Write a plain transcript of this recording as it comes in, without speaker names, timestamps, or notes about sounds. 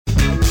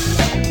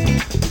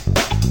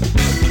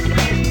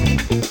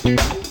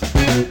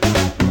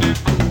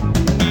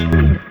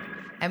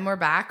And we're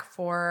back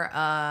for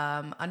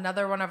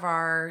another one of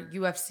our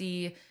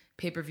UFC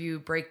pay-per-view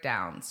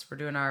breakdowns. We're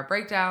doing our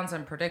breakdowns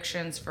and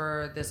predictions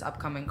for this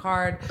upcoming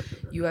card,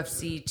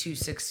 UFC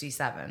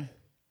 267.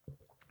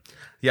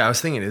 Yeah, I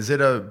was thinking, is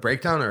it a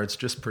breakdown or it's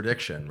just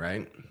prediction,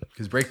 right?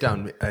 Because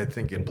breakdown, I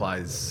think,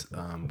 implies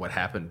what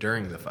happened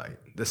during the fight.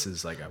 This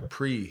is like a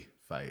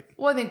pre-fight.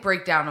 Well, I think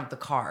breakdown of the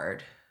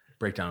card.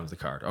 Breakdown of the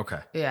card.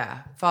 Okay.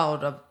 Yeah,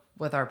 followed up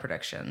with our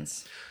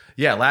predictions.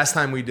 Yeah, last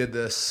time we did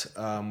this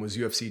was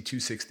UFC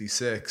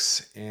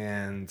 266,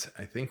 and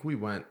I think we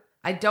went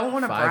I don't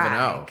want to 5-0.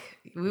 brag.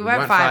 We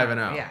went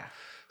 5-0. Yeah.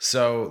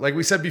 So, like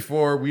we said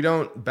before, we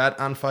don't bet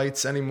on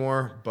fights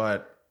anymore,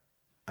 but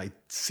we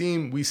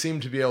seem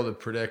to be able to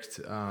predict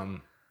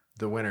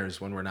the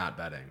winners when we're not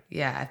betting.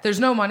 Yeah, if there's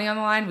no money on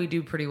the line, we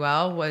do pretty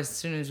well. As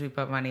soon as we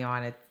put money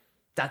on it,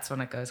 that's when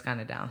it goes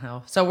kind of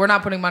downhill. So we're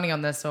not putting money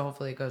on this, so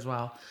hopefully it goes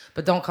well.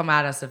 But don't come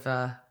at us if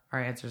our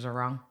answers are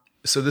wrong.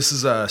 So this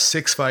is a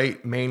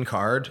 6-fight main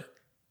card,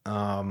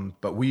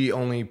 but we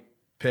only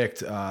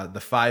picked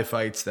the 5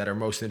 fights that are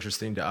most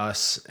interesting to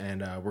us,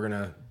 and we're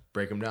going to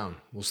break them down.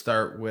 We'll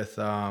start with...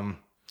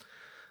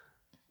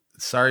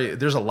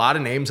 there's a lot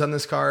of names on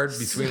this card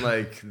between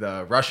like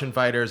the Russian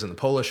fighters and the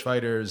Polish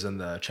fighters and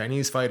the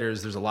Chinese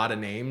fighters. There's a lot of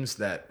names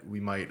that we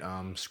might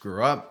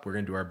screw up. We're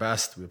going to do our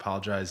best. We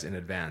apologize in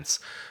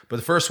advance. But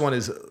the first one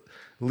is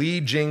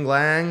Li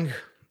Jinglang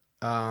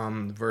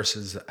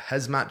versus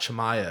Hezmat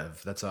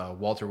Chimaev. That's a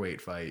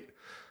welterweight fight.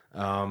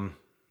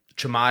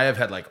 Chimaev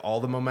had like all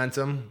the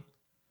momentum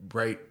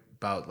right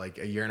about like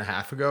a year and a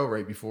half ago,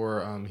 right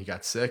before he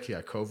got sick. He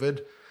got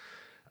COVID.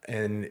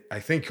 And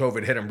I think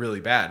COVID hit him really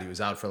bad. He was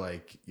out for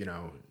like,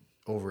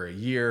 over a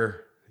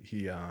year.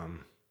 He,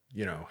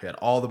 he had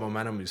all the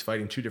momentum. He was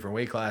fighting 2 different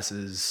weight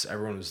classes.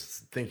 Everyone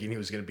was thinking he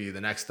was going to be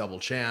the next double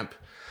champ.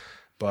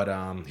 But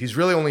he's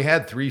really only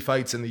had 3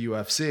 fights in the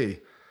UFC.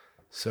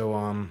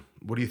 So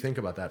what do you think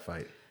about that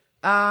fight?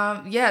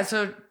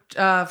 So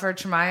for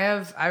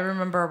Chimaev, I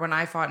remember when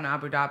I fought in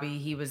Abu Dhabi,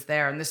 he was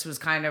there. And this was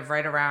kind of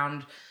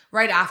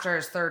right after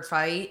his 3rd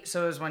fight.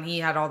 So it was when he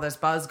had all this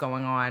buzz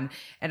going on.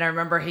 And I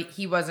remember he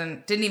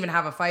didn't even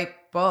have a fight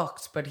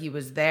booked, but he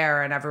was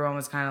there and everyone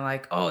was kind of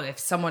like, oh, if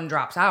someone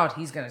drops out,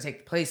 he's going to take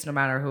the place no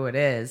matter who it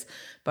is.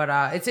 But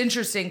it's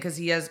interesting because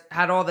he has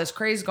had all this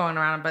craze going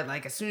around, but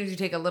like as soon as you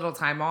take a little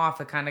time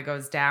off, it kind of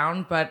goes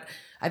down. But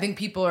I think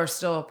people are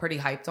still pretty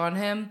hyped on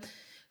him.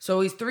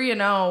 So he's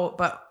 3-0,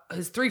 but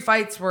his 3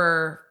 fights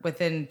were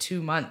within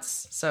 2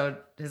 months. So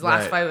his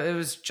last fight, it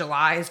was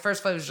July. His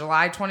first fight was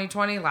July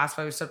 2020. Last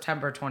fight was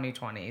September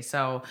 2020.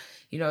 So,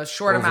 a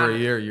short amount. Over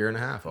a year and a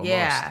half almost.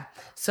 Yeah.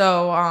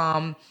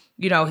 So,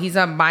 he's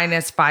a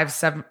minus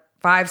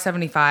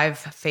 575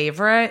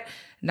 favorite,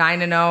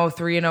 9-0,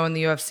 3-0 in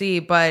the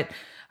UFC. But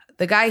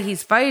the guy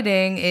he's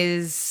fighting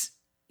is,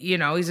 he's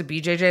a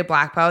BJJ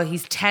black belt.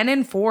 He's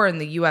 10-4 in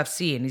the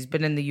UFC, and he's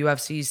been in the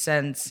UFC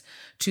since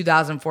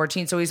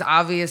 2014. So he's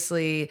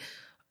obviously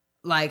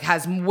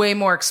has way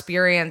more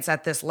experience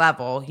at this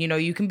level.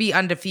 You can be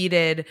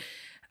undefeated.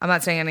 I'm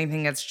not saying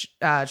anything against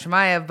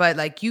Chimaev,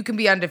 but you can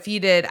be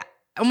undefeated.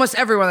 Almost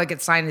everyone that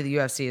gets signed to the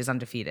UFC is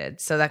undefeated.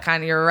 So that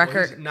kind of your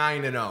record. Well,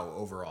 he's 9-0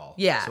 overall.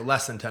 Yeah. So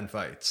less than 10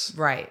 fights.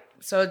 Right.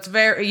 So it's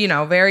very,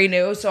 very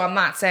new. So I'm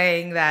not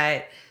saying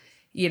that,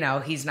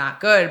 he's not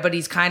good, but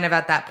he's kind of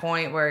at that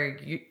point where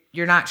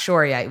you're not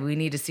sure yet. We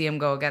need to see him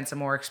go against a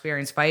more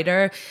experienced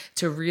fighter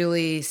to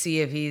really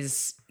see if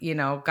he's,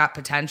 got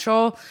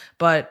potential.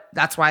 But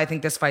that's why I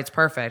think this fight's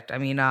perfect. I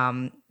mean,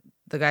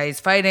 the guy he's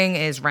fighting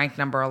is ranked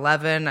number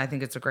 11. I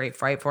think it's a great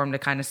fight for him to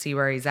kind of see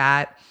where he's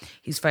at.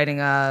 He's fighting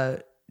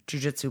a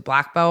jiu-jitsu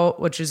black belt,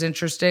 which is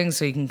interesting.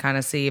 So you can kind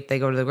of see if they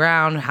go to the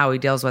ground, how he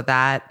deals with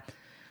that.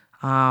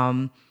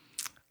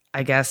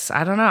 I guess,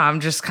 I don't know.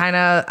 I'm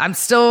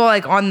still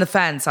on the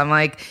fence. I'm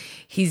like,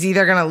 he's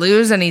either going to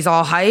lose and he's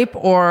all hype,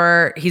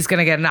 or he's going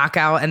to get a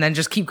knockout and then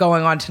just keep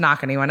going on to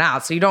knock anyone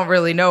out. So you don't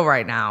really know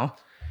right now.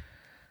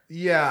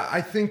 Yeah,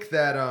 I think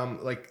that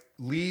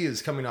Lee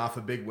is coming off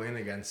a big win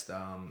against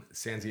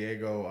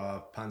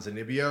Santiago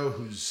Ponzinibbio,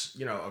 who's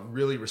a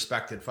really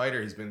respected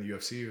fighter. He's been in the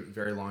UFC a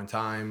very long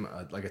time,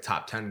 like a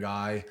top 10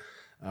 guy.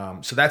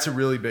 So that's a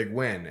really big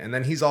win. And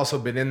then he's also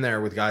been in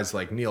there with guys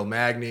like Neil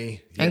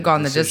Magny. And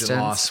gone the distance.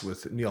 Loss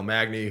with Neil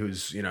Magny,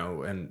 who's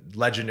a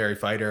legendary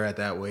fighter at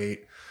that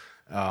weight.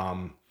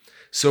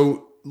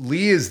 So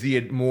Lee is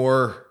the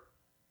more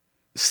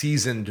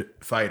seasoned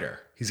fighter.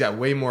 He's got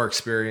way more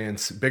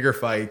experience, bigger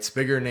fights,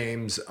 bigger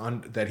names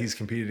that he's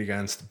competed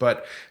against.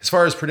 But as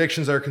far as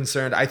predictions are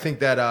concerned, I think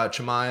that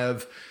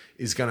Chimaev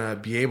is going to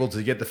be able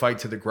to get the fight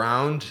to the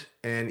ground.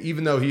 And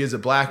even though he is a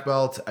black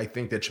belt, I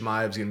think that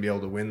Chimaev is going to be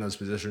able to win those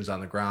positions on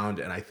the ground.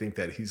 And I think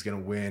that he's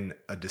going to win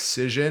a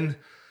decision,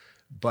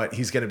 but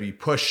he's going to be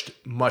pushed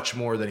much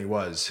more than he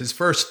was. His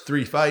first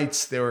 3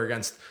 fights, they were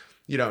against,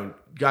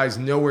 guys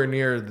nowhere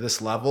near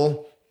this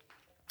level.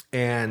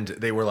 And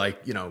they were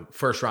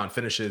first round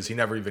finishes. He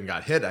never even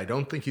got hit. I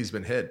don't think he's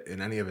been hit in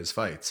any of his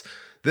fights.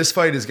 This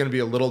fight is going to be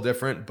a little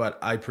different, but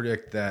I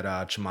predict that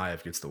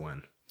Chimaev gets the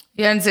win.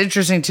 Yeah, and it's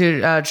interesting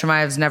too.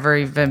 Chimaev's never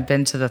even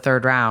been to the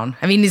third round.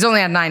 I mean, he's only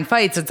had 9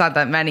 fights. It's not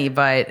that many,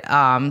 but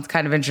it's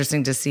kind of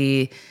interesting to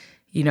see,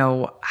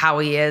 how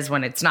he is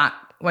when he's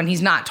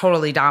not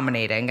totally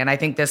dominating. And I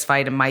think this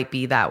fight might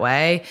be that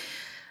way.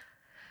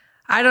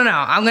 I don't know.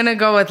 I'm going to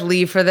go with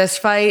Lee for this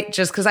fight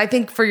just because I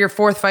think for your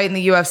 4th fight in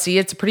the UFC,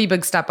 it's a pretty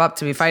big step up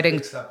to be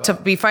fighting.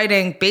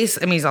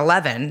 He's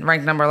 11,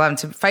 ranked number 11,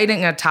 to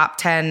fighting a top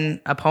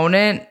 10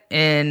 opponent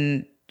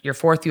in your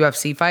 4th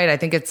UFC fight. I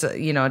think it's,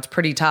 it's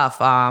pretty tough.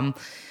 I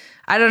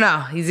don't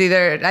know. I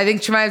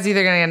think Chimaev's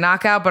either going to get a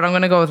knockout, but I'm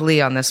going to go with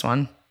Lee on this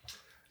one.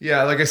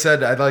 Yeah, like I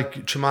said, I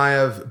like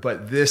Chimaev,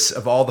 but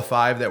of all the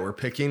 5 that we're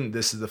picking,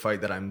 this is the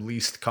fight that I'm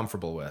least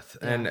comfortable with.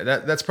 Yeah. And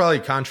that's probably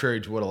contrary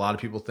to what a lot of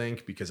people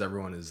think because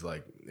everyone is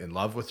like in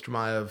love with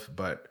Chimaev,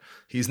 but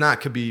he's not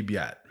Khabib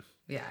yet.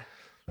 Yeah.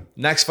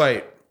 Next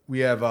fight, we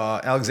have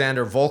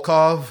Alexander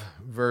Volkov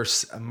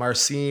versus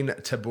Marcin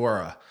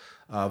Tybura.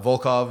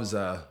 Volkov is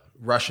a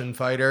Russian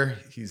fighter.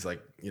 He's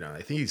like,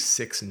 I think he's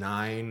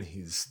 6'9".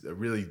 He's a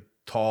really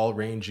tall,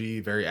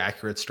 rangy, very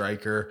accurate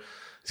striker.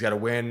 He's got a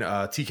win,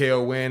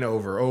 TKO win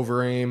over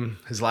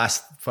Overeem. His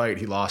last fight,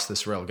 he lost to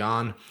Ciryl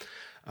Gane.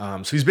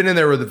 So he's been in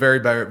there with the very,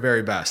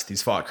 very best.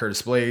 He's fought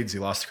Curtis Blades. He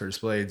lost to Curtis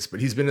Blades, but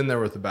he's been in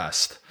there with the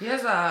best. He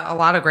has a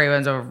lot of great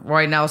wins over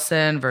Roy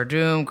Nelson,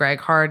 Verdum,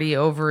 Greg Hardy,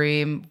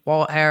 Overeem,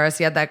 Walt Harris.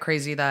 He had that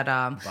crazy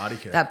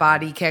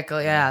body kick.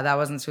 Yeah, that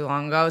wasn't too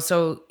long ago.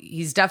 So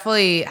he's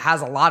definitely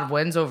has a lot of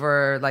wins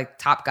over like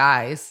top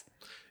guys.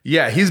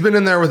 Yeah, he's been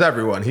in there with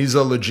everyone. He's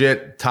a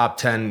legit top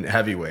 10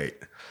 heavyweight.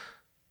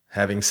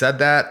 Having said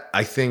that,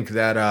 I think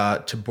that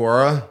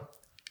Tybura,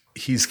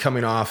 he's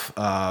coming off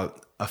a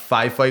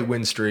 5-fight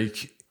win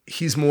streak.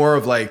 He's more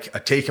of like a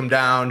take him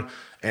down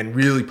and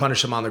really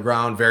punish him on the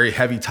ground. Very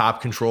heavy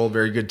top control,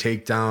 very good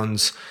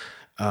takedowns.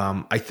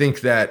 I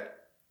think that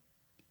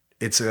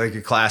it's like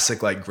a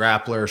classic like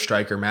grappler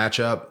striker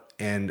matchup.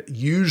 And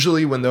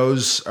usually when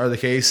those are the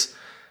case,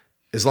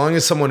 as long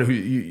as someone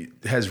who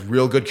has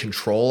real good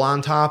control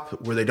on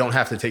top, where they don't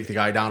have to take the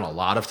guy down a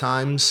lot of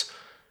times,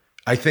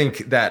 I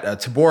think that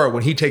Tybura,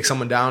 when he takes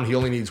someone down, he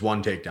only needs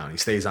 1 takedown. He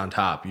stays on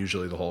top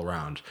usually the whole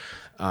round.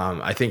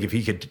 I think if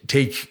he could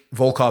take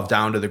Volkov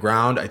down to the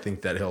ground, I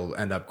think that he'll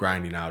end up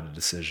grinding out a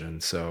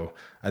decision. So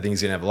I think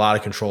he's going to have a lot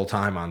of control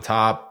time on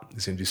top.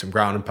 He's going to do some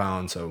ground and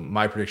pound. So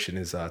my prediction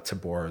is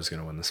Tybura is going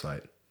to win this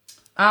fight.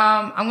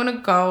 I'm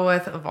gonna go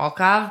with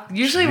Volkov.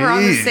 Usually we're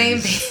on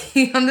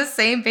the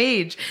same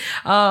page.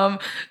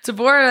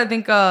 Tybura, I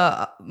think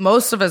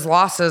most of his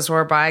losses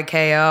were by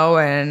KO,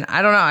 and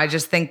I don't know. I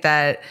just think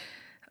that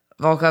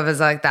Volkov is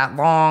like that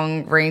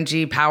long,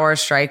 rangy power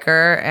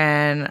striker,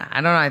 and I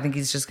don't know. I think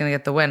he's just gonna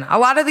get the win. A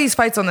lot of these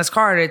fights on this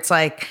card, it's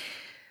like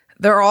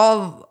they're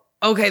all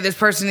okay. This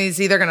person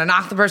is either gonna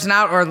knock the person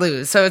out or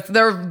lose. So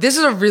this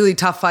is a really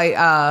tough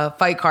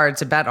fight card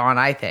to bet on,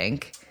 I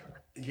think.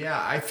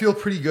 Yeah, I feel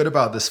pretty good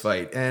about this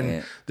fight.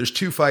 And there's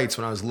 2 fights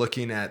when I was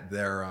looking at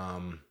their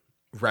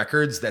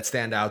records that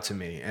stand out to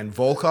me. And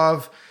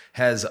Volkov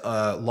has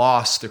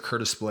lost to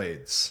Curtis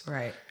Blades.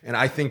 Right. And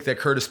I think that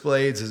Curtis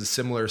Blades is a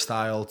similar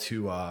style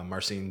to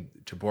Marcin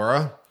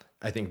Tybura.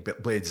 I think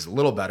Blades is a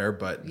little better,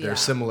 but they're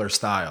similar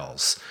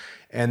styles.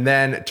 And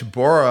then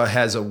Tybura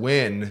has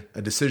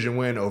a decision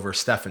win over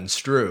Stefan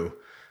Struve.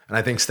 And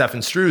I think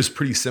Stefan Struve is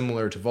pretty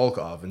similar to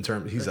Volkov in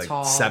terms. He's like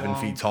tall, 7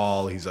 feet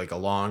tall. He's like a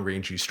long,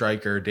 rangy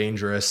striker,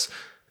 dangerous.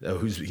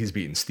 He's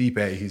beaten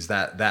Stipe. He's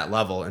that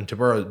level, and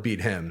Tybura beat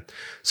him.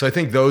 So I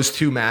think those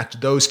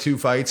two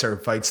fights are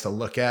fights to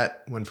look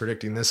at when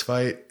predicting this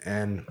fight.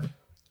 And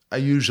I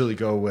usually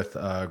go with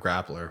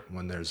grappler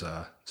when there's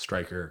a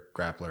striker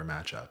grappler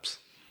matchups.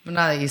 But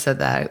now that you said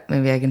that,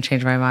 maybe I can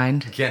change my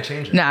mind. You can't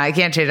change it. No, I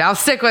can't change it. I'll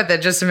stick with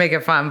it just to make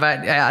it fun.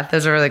 But yeah,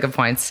 those are really good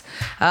points.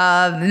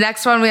 The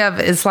next one we have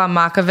Islam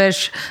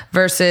Makhachev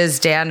versus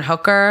Dan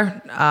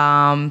Hooker.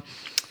 I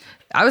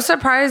was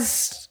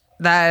surprised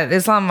that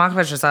Islam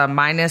Makhachev is a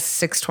minus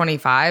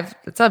 625.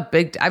 It's a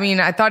big, I mean,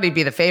 I thought he'd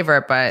be the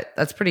favorite, but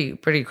that's pretty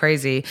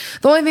crazy.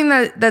 The only thing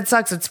that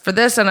sucks, it's for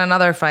this and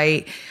another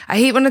fight. I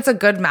hate when it's a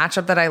good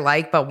matchup that I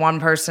like, but one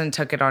person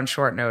took it on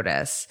short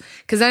notice.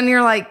 Cause then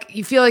you're like,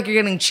 you feel like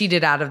you're getting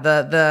cheated out of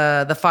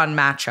the fun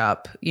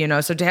matchup, you know?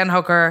 So Dan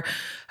Hooker,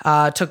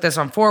 took this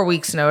on 4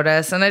 weeks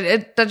notice, and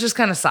that just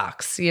kind of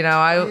sucks, you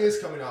know. He is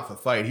coming off a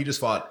fight. He just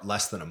fought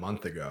less than a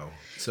month ago,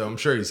 so I'm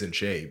sure he's in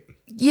shape.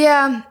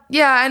 Yeah,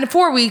 and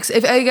 4 weeks.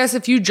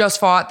 If you just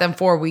fought, then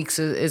 4 weeks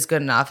is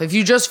good enough. If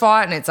you just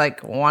fought and it's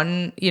like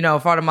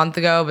fought a month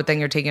ago, but then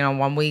you're taking on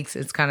 1 week,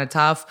 it's kind of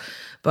tough.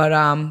 But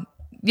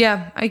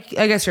yeah, I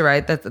guess you're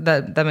right.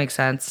 That makes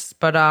sense.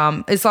 But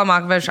Islam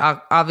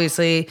Makhachev,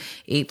 obviously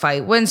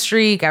 8-fight win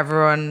streak.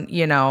 Everyone,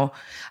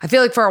 I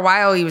feel like for a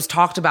while he was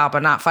talked about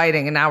but not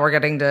fighting, and now we're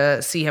getting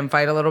to see him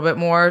fight a little bit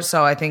more.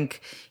 So I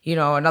think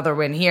another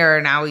win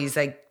here. Now he's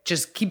like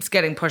just keeps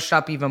getting pushed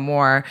up even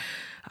more.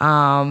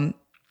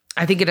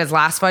 I think in his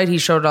last fight, he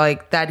showed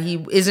like that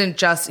he isn't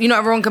just,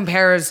 everyone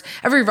compares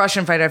every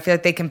Russian fighter. I feel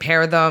like they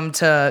compare them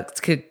to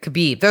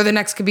Khabib. They're the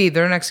next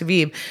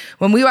Khabib.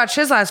 When we watched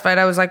his last fight,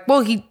 I was like,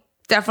 well, he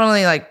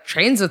definitely like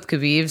trains with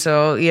Khabib.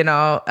 So,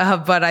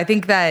 but I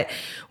think that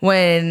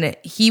when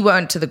he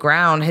went to the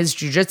ground, his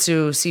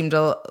jiu-jitsu seemed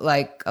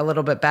like a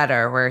little bit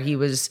better, where he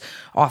was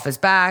off his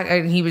back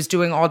and he was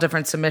doing all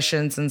different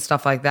submissions and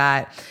stuff like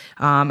that.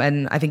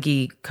 And I think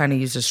he kind of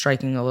used his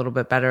striking a little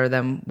bit better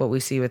than what we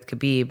see with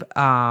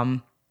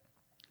Khabib.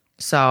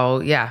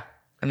 So yeah,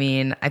 I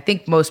mean, I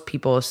think most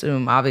people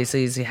assume,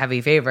 obviously he's a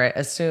heavy favorite,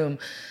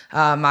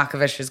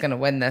 Makhachev is going to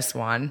win this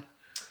one.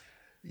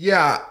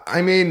 Yeah,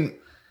 I mean,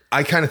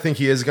 I kind of think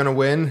he is going to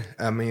win.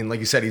 I mean, like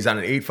you said, he's on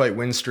an 8-fight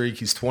win streak.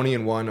 He's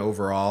 20-1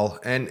 overall.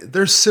 And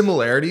there's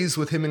similarities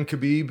with him and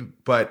Khabib,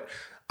 but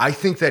I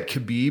think that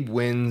Khabib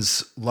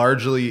wins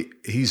largely.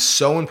 He's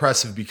so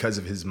impressive because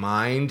of his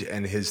mind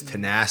and his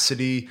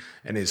tenacity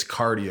and his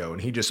cardio.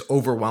 And he just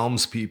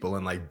overwhelms people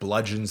and like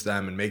bludgeons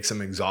them and makes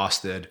them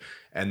exhausted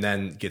and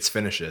then gets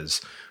finishes.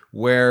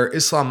 Where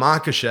Islam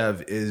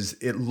Makhachev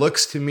it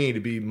looks to me to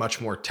be much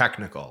more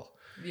technical.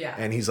 Yeah.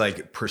 And he's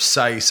like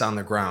precise on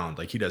the ground.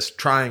 Like he does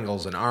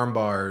triangles and arm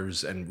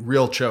bars and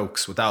real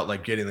chokes without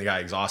like getting the guy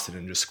exhausted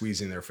and just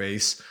squeezing their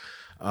face.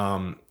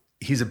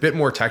 He's a bit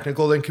more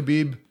technical than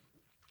Khabib.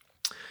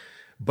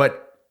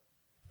 But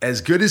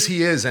as good as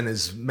he is and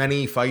as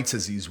many fights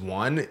as he's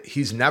won,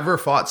 he's never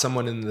fought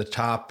someone in the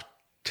top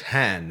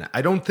 10.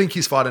 I don't think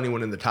he's fought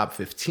anyone in the top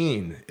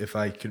 15, if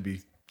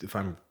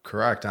I'm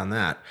correct on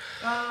that.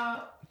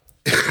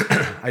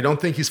 I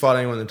don't think he's fought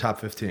anyone in the top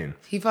 15.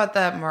 He fought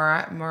that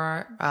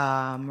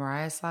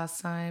Moraes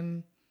last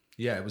time.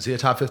 Yeah, was he a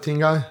top 15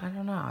 guy? I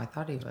don't know. I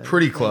thought he was.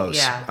 Pretty close.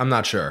 Yeah. I'm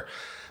not sure.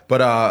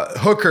 But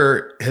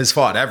Hooker has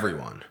fought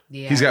everyone.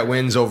 Yeah. He's got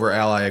wins over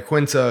Al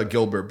Iaquinta,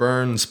 Gilbert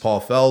Burns,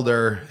 Paul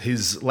Felder.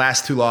 His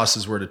last 2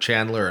 losses were to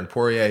Chandler and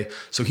Poirier.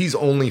 So he's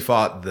only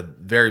fought the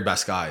very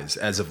best guys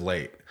as of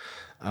late.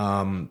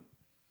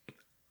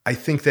 I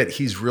think that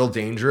he's real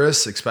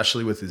dangerous,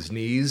 especially with his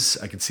knees.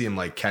 I could see him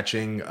like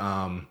catching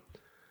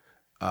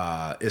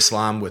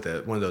Islam with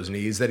one of those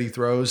knees that he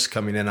throws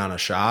coming in on a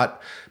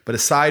shot. But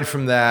aside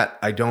from that,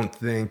 I don't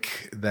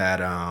think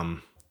that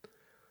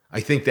I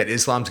think that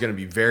Islam's going to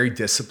be very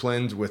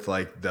disciplined with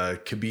like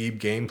the Khabib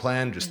game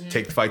plan. Just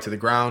take the fight to the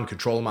ground,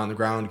 control him on the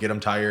ground, get him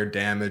tired,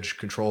 damage,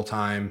 control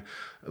time,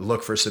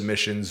 look for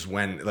submissions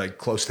when like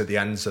close to the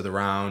ends of the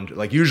round.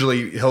 Like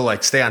usually he'll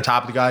like stay on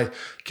top of the guy,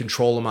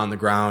 control him on the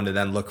ground, and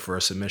then look for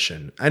a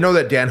submission. I know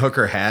that Dan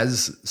Hooker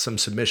has some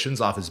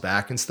submissions off his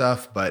back and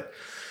stuff, but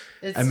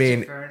I mean,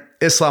 different.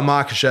 Islam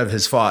Makhachev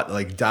has fought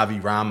like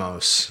Davi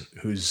Ramos,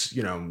 who's,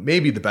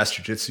 maybe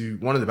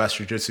one of the best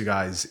jiu-jitsu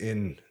guys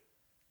in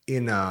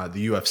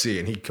the UFC,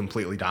 and he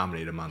completely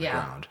dominated him on the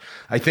ground.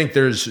 I think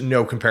there's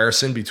no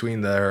comparison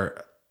between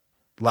their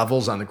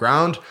levels on the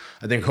ground.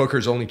 I think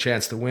Hooker's only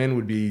chance to win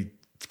would be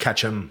to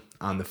catch him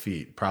on the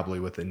feet, probably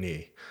with a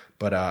knee.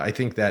 But I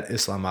think that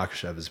Islam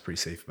Makhachev is a pretty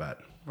safe bet.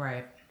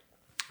 Right.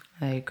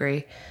 I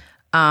agree.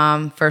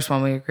 First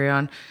one we agree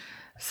on.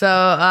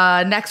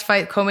 So next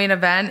fight, co-main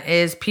event,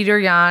 is Peter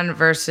Yan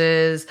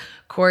versus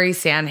Corey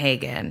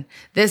Sandhagen.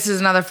 This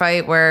is another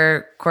fight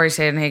where Corey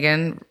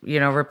Sandhagen,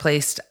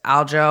 replaced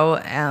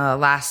Aljo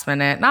last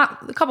minute,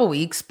 not a couple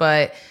weeks,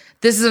 but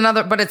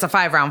but it's a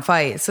 5-round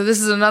fight. So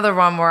this is another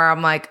one where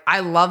I'm like,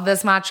 I love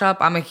this matchup.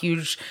 I'm a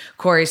huge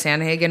Corey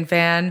Sandhagen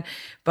fan,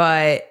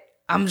 but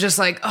I'm just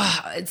like,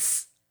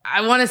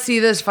 I want to see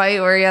this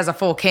fight where he has a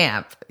full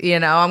camp.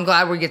 I'm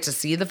glad we get to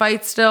see the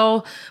fight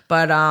still,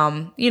 but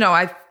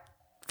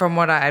from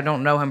what I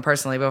don't know him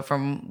personally, but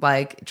from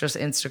like just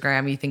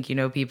Instagram, you think you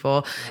know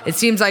people. Yeah. It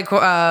seems like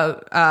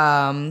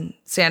Sandhagen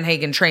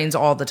trains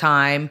all the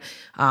time.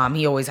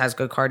 He always has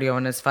good cardio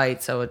in his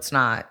fight, so it's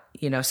not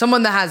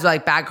someone that has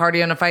like bad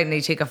cardio in a fight and they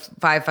take a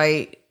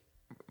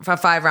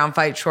 5-round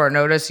fight short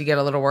notice. You get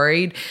a little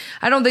worried.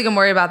 I don't think I'm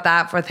worried about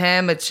that with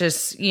him. It's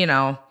just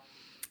I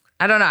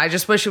don't know. I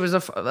just wish it was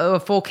a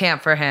full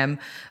camp for him.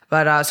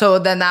 But so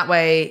then that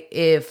way,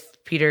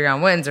 if Peter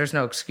Yan wins, there's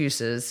no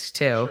excuses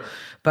too. Sure.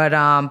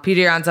 But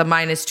Peter Yan's a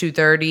minus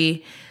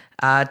 230,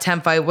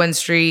 10-fight win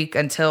streak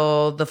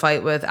until the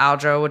fight with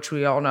Aljo, which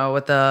we all know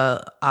with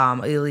the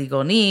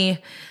illegal knee.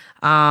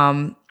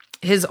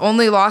 His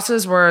only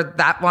losses were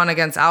that one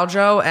against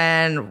Aljo,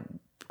 and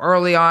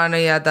early on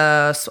he had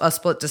a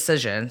split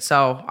decision.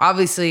 So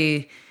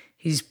obviously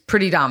he's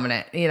pretty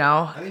dominant,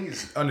 I think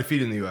he's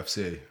undefeated in the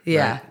UFC.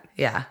 Yeah, right?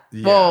 yeah.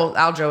 Well,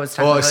 Aljo was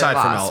technically aside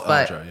lost, from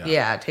Aljo,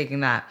 yeah,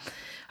 taking that.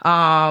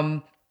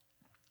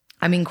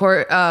 I mean,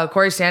 Corey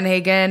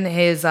Sandhagen,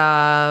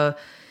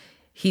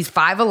 he's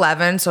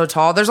 5'11", so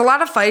tall. There's a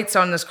lot of fights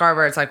on this card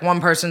where it's like one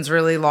person's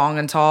really long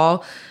and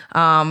tall.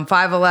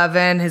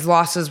 5'11", his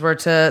losses were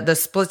to the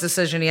split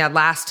decision he had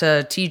last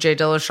to TJ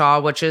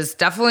Dillashaw, which is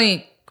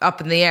definitely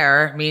up in the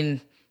air. I mean,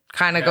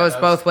 kind of goes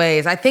both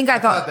ways. I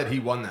thought that he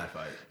won that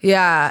fight.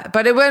 Yeah,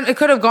 but it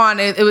could have gone.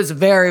 It was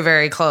very,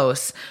 very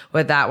close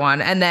with that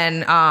one. And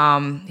then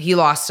he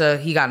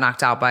got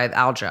knocked out by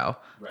Aljo.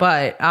 Right.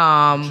 But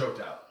choked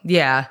out.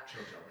 Yeah. Choked out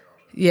by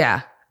Aljo.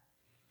 Yeah.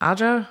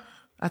 Aljo?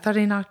 I thought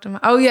he knocked him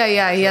out. Oh,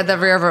 yeah. He had the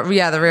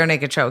rear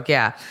naked choke.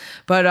 Yeah.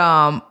 But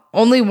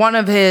only one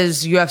of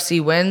his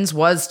UFC wins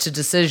was to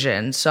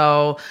decision.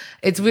 So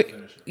it's,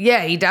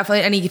 he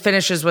definitely, and he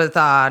finishes with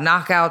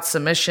knockouts,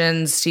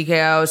 submissions,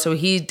 TKO. So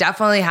he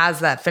definitely has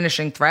that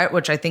finishing threat,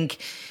 which I think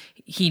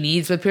he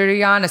needs with Peter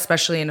Yan,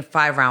 especially in a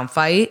 5-round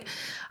fight.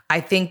 I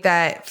think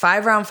that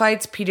 5-round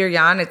fights, Peter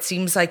Yan, it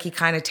seems like he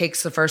kind of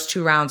takes the first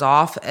 2 rounds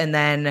off and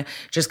then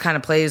just kind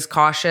of plays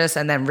cautious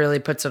and then really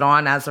puts it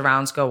on as the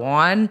rounds go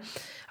on.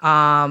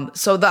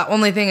 So the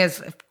only thing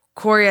is,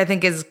 Corey, I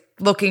think, is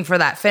looking for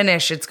that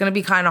finish. It's going to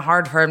be kind of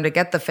hard for him to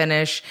get the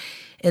finish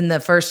in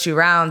the first 2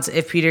 rounds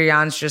if Peter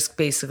Yan's just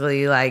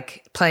basically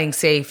like playing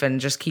safe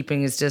and just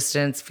keeping his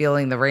distance,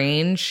 feeling the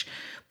range.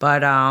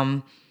 But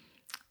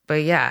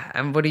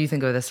yeah, what do you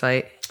think of this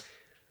fight?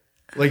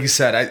 Like you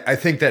said, I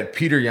think that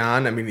Peter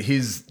Yan, I mean,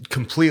 he's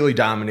completely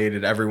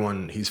dominated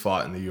everyone he's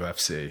fought in the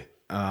UFC.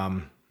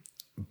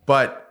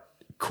 But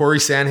Corey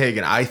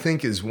Sandhagen, I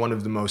think, is one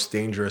of the most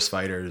dangerous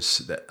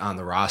fighters on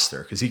the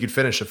roster because he could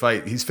finish a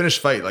fight. He's finished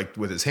a fight like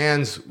with his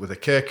hands, with a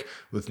kick,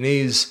 with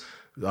knees,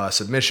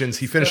 submissions.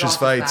 He finishes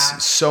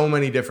fights so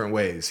many different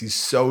ways. He's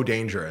so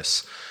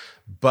dangerous.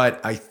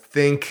 But I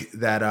think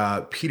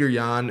that Peter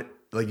Yan,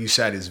 like you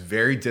said, is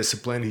very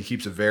disciplined. He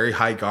keeps a very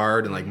high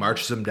guard and like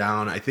marches him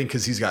down. I think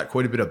because he's got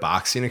quite a bit of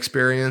boxing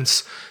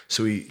experience.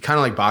 So he kind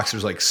of like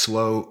boxers, like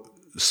slow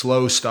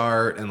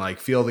start and like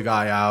feel the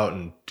guy out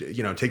and,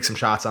 you know, take some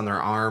shots on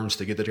their arms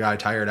to get the guy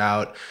tired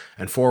out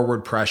and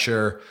forward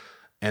pressure.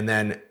 And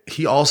then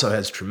he also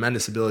has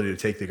tremendous ability to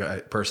take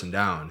the person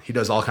down. He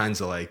does all kinds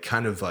of like,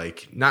 kind of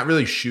like not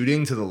really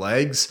shooting to the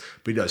legs,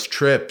 but he does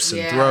trips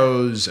and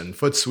throws and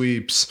foot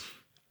sweeps.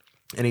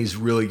 And he's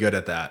really good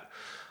at that.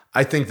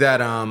 I think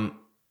that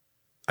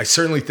I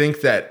certainly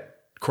think that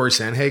Corey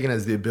Sandhagen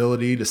has the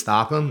ability to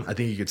stop him. I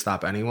think he could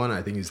stop anyone.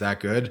 I think he's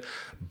that good.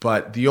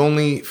 But the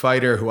only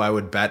fighter who I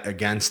would bet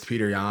against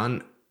Peter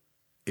Yan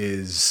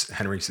is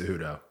Henry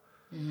Cejudo.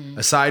 Mm-hmm.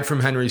 Aside from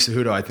Henry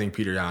Cejudo, I think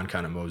Peter Yan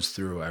kind of mows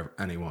through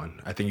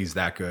anyone. I think he's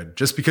that good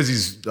just because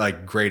he's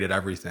like great at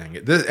everything.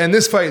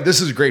 This fight,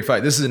 this is a great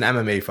fight. This is an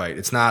MMA fight.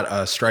 It's not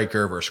a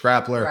striker versus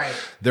grappler. Right.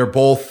 They're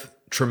both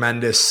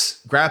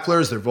tremendous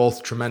grapplers. They're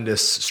both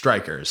tremendous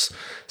strikers.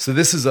 So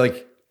this is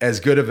like as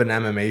good of an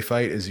MMA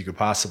fight as you could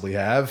possibly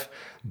have.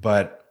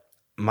 But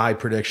my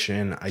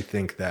prediction, I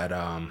think that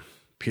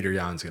Peter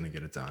Yan's going to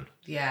get it done.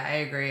 Yeah, I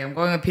agree. I'm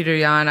going with Peter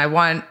Yan. I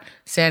want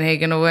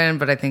Sandhagen to win,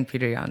 but I think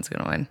Peter Yan's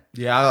going to win.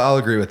 Yeah, I'll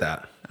agree with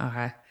that.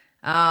 Okay.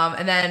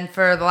 And then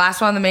for the last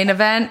one, the main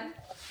event,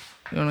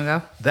 you want to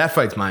go? That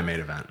fight's my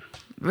main event.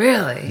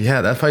 Really?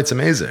 Yeah, that fight's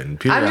amazing.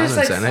 Peter Yan and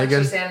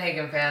Sandhagen. Such a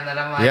Sandhagen fan that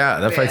I'm like, yeah,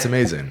 that fight's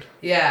amazing.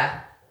 Yeah,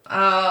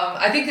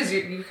 I think because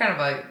you're kind of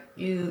like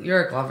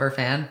you're a Glover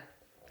fan.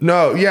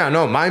 No,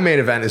 my main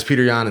event is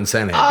Peter Yan and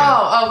Sandhagen.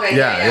 Oh, okay,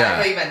 yeah. I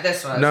thought you meant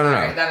this one. No.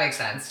 That makes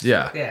sense.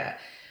 Yeah.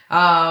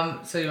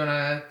 So you want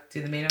to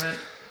do the main event?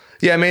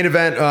 Yeah, main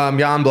event,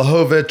 Jan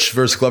Blachowicz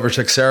versus Glover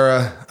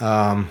Teixeira.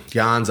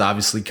 Jan's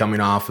obviously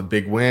coming off a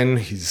big win.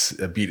 He's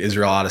beat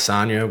Israel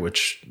Adesanya,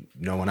 which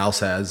no one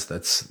else has.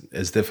 That's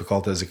as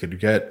difficult as it could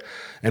get.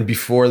 And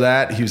before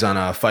that, he was on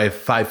a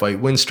five-fight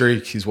win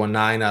streak. He's won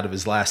 9 out of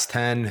his last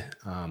 10.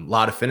 A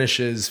lot of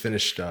finishes.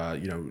 Finished,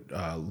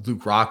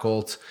 Luke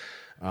Rockhold.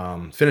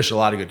 Finished a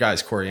lot of good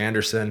guys. Corey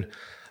Anderson.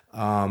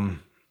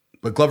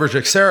 But Glover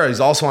Teixeira is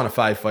also on a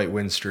 5-fight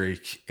win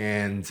streak.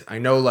 And I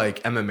know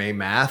like MMA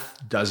math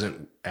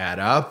doesn't add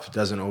up,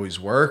 doesn't always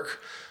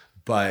work.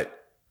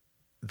 But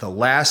the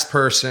last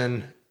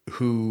person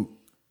who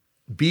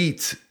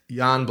beat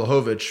Jan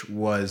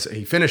Blachowicz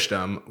he finished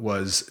him,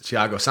 was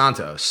Thiago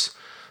Santos.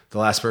 The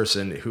last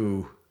person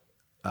who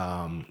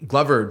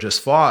Glover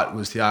just fought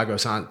was Thiago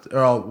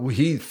Santos.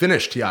 He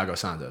finished Thiago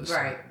Santos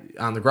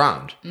on the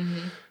ground.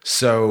 Mm-hmm.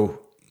 So,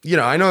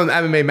 I know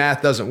MMA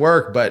math doesn't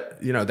work, but,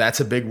 that's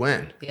a big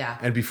win. Yeah.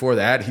 And before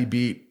that, he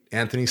beat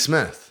Anthony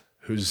Smith,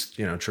 who's,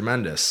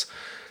 tremendous.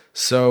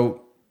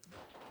 So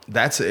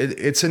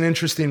it's an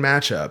interesting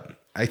matchup.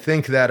 I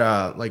think that,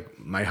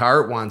 my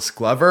heart wants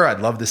Glover. I'd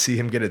love to see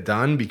him get it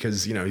done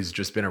because, he's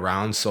just been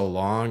around so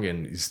long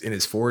and he's in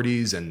his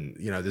 40s and,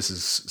 this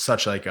is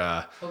such like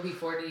a... He'll be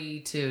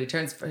 42.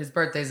 His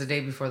birthday's the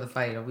day before the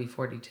fight. He'll be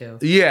 42.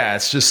 Yeah,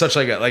 it's just such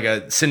like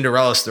a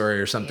Cinderella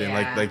story or something,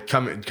 like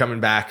coming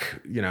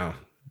back, a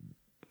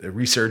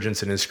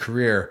resurgence in his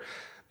career.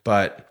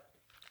 But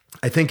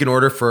I think in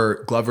order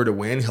for Glover to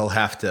win, he'll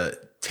have to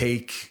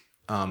take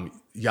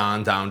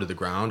Jan down to the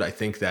ground. I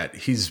think that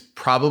he's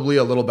probably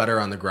a little better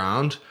on the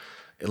ground,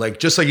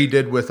 just like he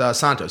did with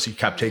Santos. He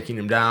kept taking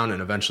him down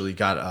and eventually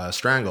got a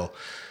strangle.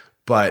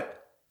 But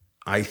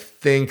I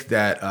think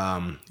that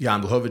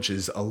Jan Blachowicz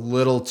is a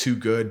little too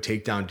good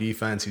takedown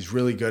defense. He's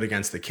really good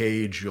against the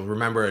cage. You'll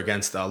remember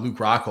against Luke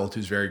Rockhold,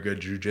 who's very good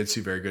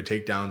jiu-jitsu, very good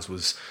takedowns,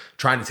 was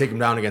trying to take him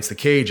down against the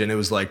cage, and it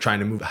was like trying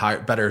to move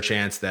better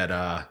chance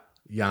that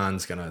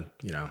Jan's gonna,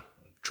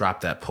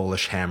 drop that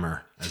Polish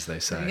hammer, as they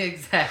say.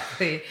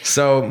 Exactly.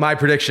 So my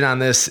prediction on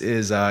this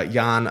is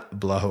Jan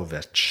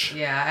Blachowicz.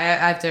 Yeah,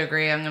 I have to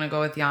agree. I'm going to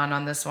go with Jan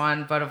on this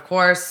one. But of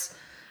course,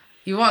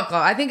 You want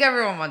Glover. I think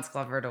everyone wants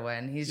Glover to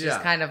win. He's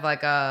just kind of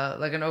like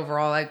an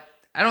overall, like,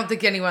 I don't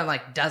think anyone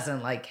like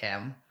doesn't like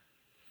him.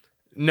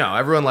 No,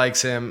 everyone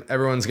likes him.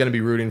 Everyone's going to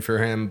be rooting for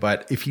him.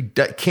 But if he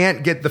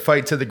can't get the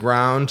fight to the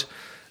ground,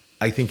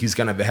 I think he's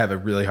going to have a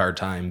really hard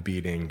time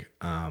beating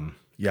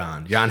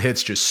Jan. Jan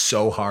hits just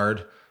so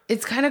hard.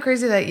 It's kind of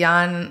crazy that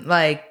Jan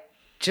like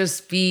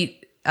just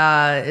beat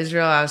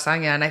Israel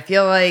Adesanya, and I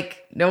feel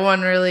like no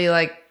one really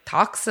like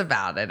talks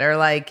about it, or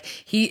like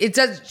it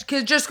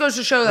just goes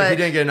to show that he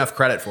didn't get enough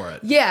credit for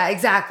it. Yeah,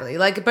 exactly.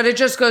 Like, but it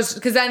just goes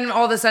because then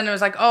all of a sudden it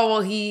was like, oh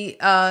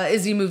well,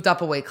 Izzy moved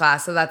up a weight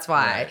class, so that's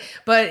why. Right.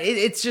 But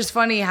it's just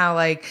funny how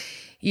like,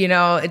 you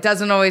know, it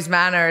doesn't always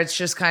matter. It's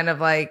just kind of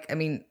like, I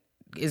mean,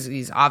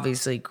 Izzy's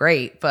obviously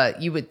great,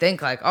 but you would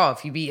think like, oh,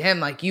 if you beat him,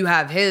 like you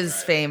have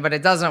his fame, but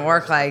it doesn't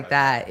work like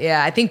that.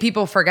 Yeah, I think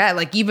people forget.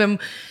 Like even,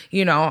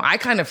 you know, I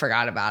kind of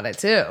forgot about it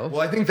too.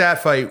 Well, I think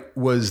that fight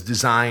was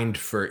designed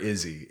for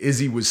Izzy.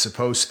 Izzy was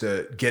supposed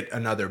to get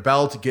another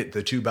belt, get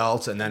the 2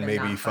 belts, and then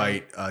maybe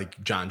fight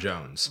like John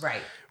Jones. Right.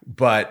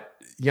 But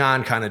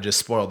Jan kind of just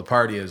spoiled the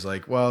party. It was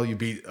like, well, you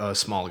beat a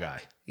small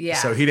guy. Yeah.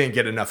 So he didn't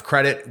get enough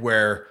credit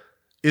where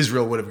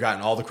Israel would have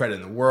gotten all the credit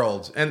in the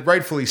world, and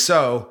rightfully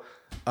so.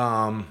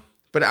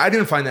 But I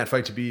didn't find that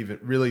fight to be even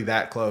really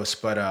that close,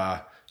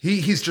 but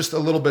he's just a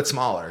little bit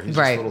smaller. He's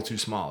just a little too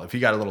small. If he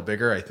got a little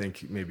bigger, I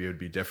think maybe it would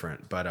be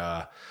different.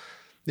 But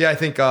yeah, I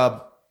think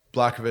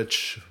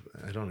Blachowicz,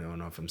 I don't even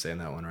know if I'm saying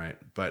that one right,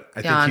 but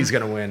I think he's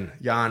gonna win.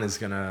 Jan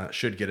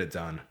should get it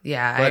done.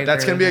 Yeah, but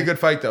that's gonna be a good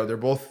fight though. They're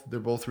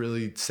both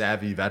really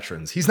savvy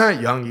veterans. He's not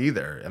young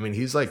either. I mean,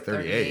 he's like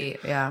 38.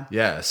 Yeah.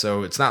 Yeah,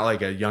 so it's not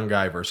like a young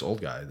guy versus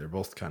old guy. They're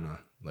both kind of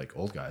like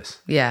old guys.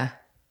 Yeah.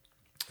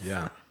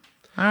 Yeah.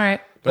 All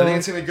right. But I think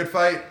it's going to be a good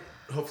fight.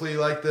 Hopefully you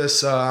like this.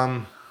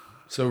 So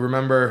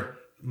remember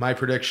my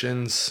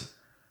predictions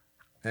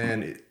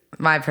and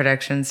my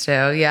predictions too.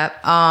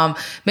 Yep.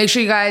 Make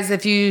sure you guys,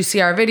 if you see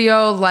our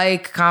video,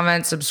 like,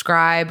 comment,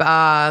 subscribe,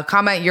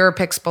 comment your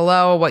picks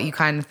below, what you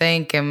kind of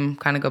think, and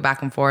kind of go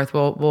back and forth.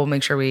 We'll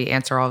make sure we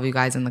answer all of you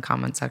guys in the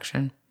comment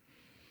section.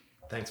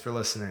 Thanks for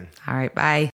listening. All right. Bye.